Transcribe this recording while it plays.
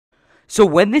So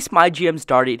when this MyGM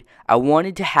started, I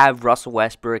wanted to have Russell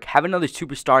Westbrook have another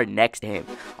superstar next to him.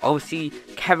 Obviously,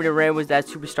 Kevin Durant was that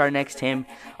superstar next to him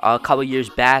a couple years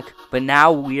back, but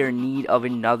now we are in need of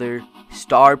another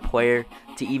star player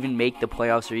to even make the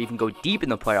playoffs or even go deep in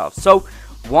the playoffs. So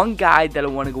one guy that I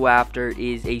want to go after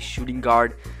is a shooting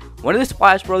guard. One of the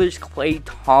Splash Brothers, Klay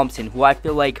Thompson, who I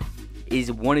feel like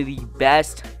is one of the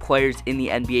best players in the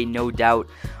NBA, no doubt.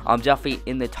 Definitely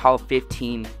in the top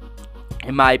 15.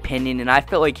 In my opinion, and I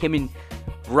feel like him and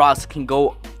Russ can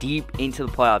go deep into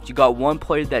the playoffs. You got one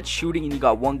player that's shooting, and you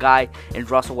got one guy in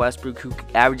Russell Westbrook who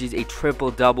averages a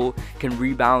triple-double, can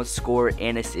rebound, score,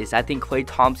 and assist. I think Klay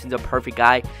Thompson's a perfect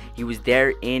guy. He was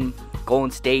there in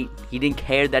Golden State. He didn't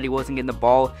care that he wasn't getting the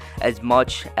ball as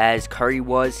much as Curry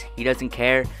was. He doesn't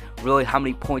care really how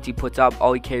many points he puts up.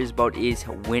 All he cares about is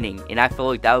winning, and I feel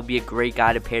like that would be a great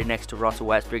guy to pair next to Russell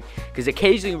Westbrook, because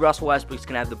occasionally Russell Westbrook's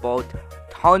gonna have the ball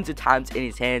tons of times in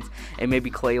his hands, and maybe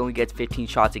Klay only gets 15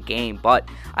 shots a game, but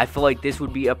I feel like this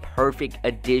would be a perfect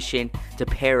addition to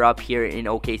pair up here in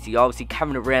OKC. Obviously,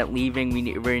 Kevin Durant leaving,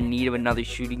 we're in need of another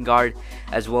shooting guard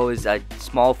as well as a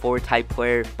small forward type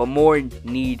player, but more in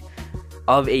need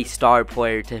of a star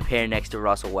player to pair next to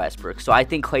Russell Westbrook. So I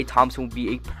think Klay Thompson will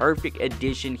be a perfect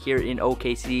addition here in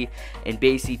OKC and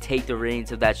basically take the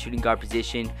reins of that shooting guard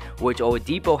position, which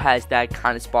Oladipo has that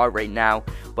kind of spot right now,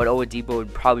 but Oladipo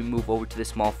would probably move over to the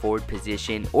small forward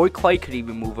position, or Klay could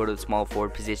even move over to the small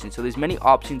forward position. So there's many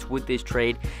options with this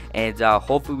trade, and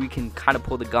hopefully we can kind of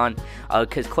pull the gun,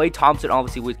 because Klay Thompson,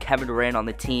 obviously with Kevin Durant on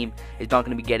the team, is not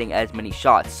going to be getting as many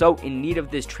shots. So in need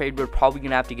of this trade, we're probably going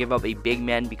to have to give up a big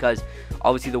man, because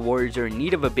obviously the Warriors are in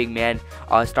need of a big man,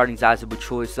 starting Zaza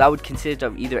Pachulia. So that would consist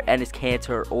of either Enes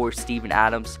Kanter or Steven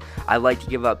Adams. I like to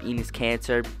give up Enes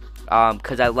Kanter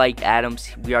because I like Adams.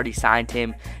 We already signed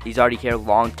him. He's already here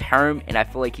long term, and I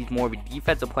feel like he's more of a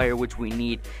defensive player, which we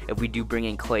need if we do bring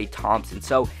in Klay Thompson.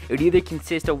 So it would either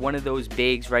consist of one of those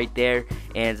bigs right there,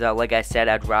 and like I said,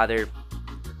 I'd rather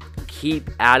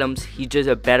keep Adams. He's just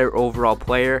a better overall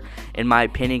player in my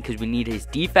opinion, because we need his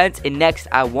defense. And next,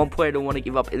 one player I don't want to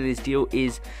give up in this deal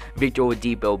is Victor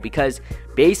Oladipo, because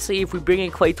basically if we bring in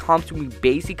Klay Thompson, we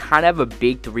basically kind of have a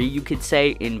big three, you could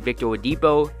say, in Victor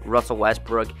Oladipo, Russell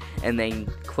Westbrook, and then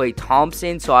Klay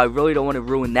Thompson. So I really don't want to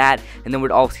ruin that, and then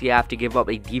we'd also have to give up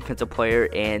a defensive player,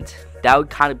 and that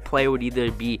would kind of player would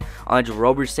either be Andre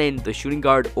Roberson, the shooting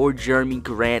guard, or Jeremy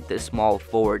Grant, the small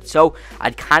forward. So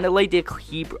I'd kind of like to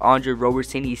keep Andre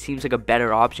Roberson. He seems like a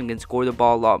better option, can score the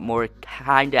ball a lot more,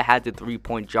 kind of has a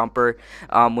three-point jumper.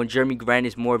 When Jeremy Grant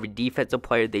is more of a defensive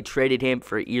player, they traded him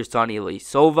for Ersan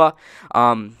Ilyasova.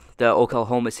 The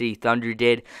Oklahoma City Thunder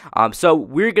did. So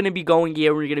we're going to be going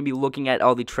here. We're going to be looking at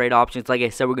all the trade options. Like I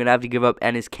said, we're going to have to give up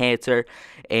Enes Kanter,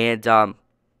 and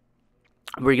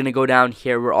we're going to go down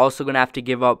here. We're also going to have to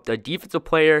give up the defensive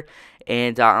player,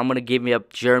 and I'm going to give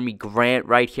up Jeremy Grant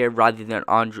right here rather than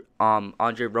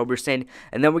Andre Roberson.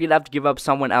 And then we're going to have to give up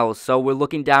someone else. So we're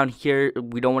looking down here.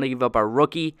 We don't want to give up our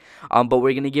rookie, but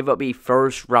we're going to give up a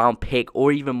first-round pick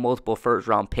or even multiple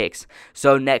first-round picks.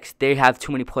 So next, they have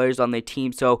too many players on their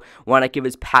team, so why not give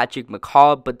us Patrick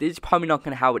McCaw? But this is probably not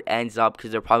going to how it ends up,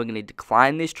 because they're probably going to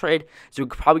decline this trade. So we're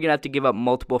probably going to have to give up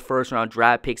multiple first-round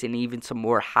draft picks and even some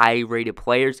more high-rated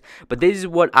players. But this is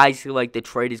what I see like the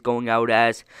trade is going out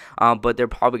as, but they're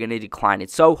probably going to decline it.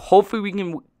 So hopefully we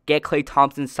can get Klay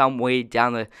Thompson some way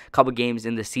down a couple games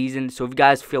in the season. So if you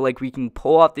guys feel like we can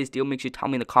pull off this deal, make sure you tell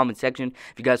me in the comment section.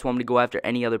 If you guys want me to go after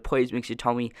any other plays, make sure you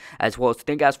tell me as well. So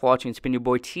thank you guys for watching. It's been your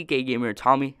boy TK Gamer and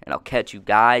Tommy, and I'll catch you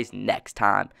guys next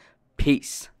time.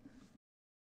 Peace.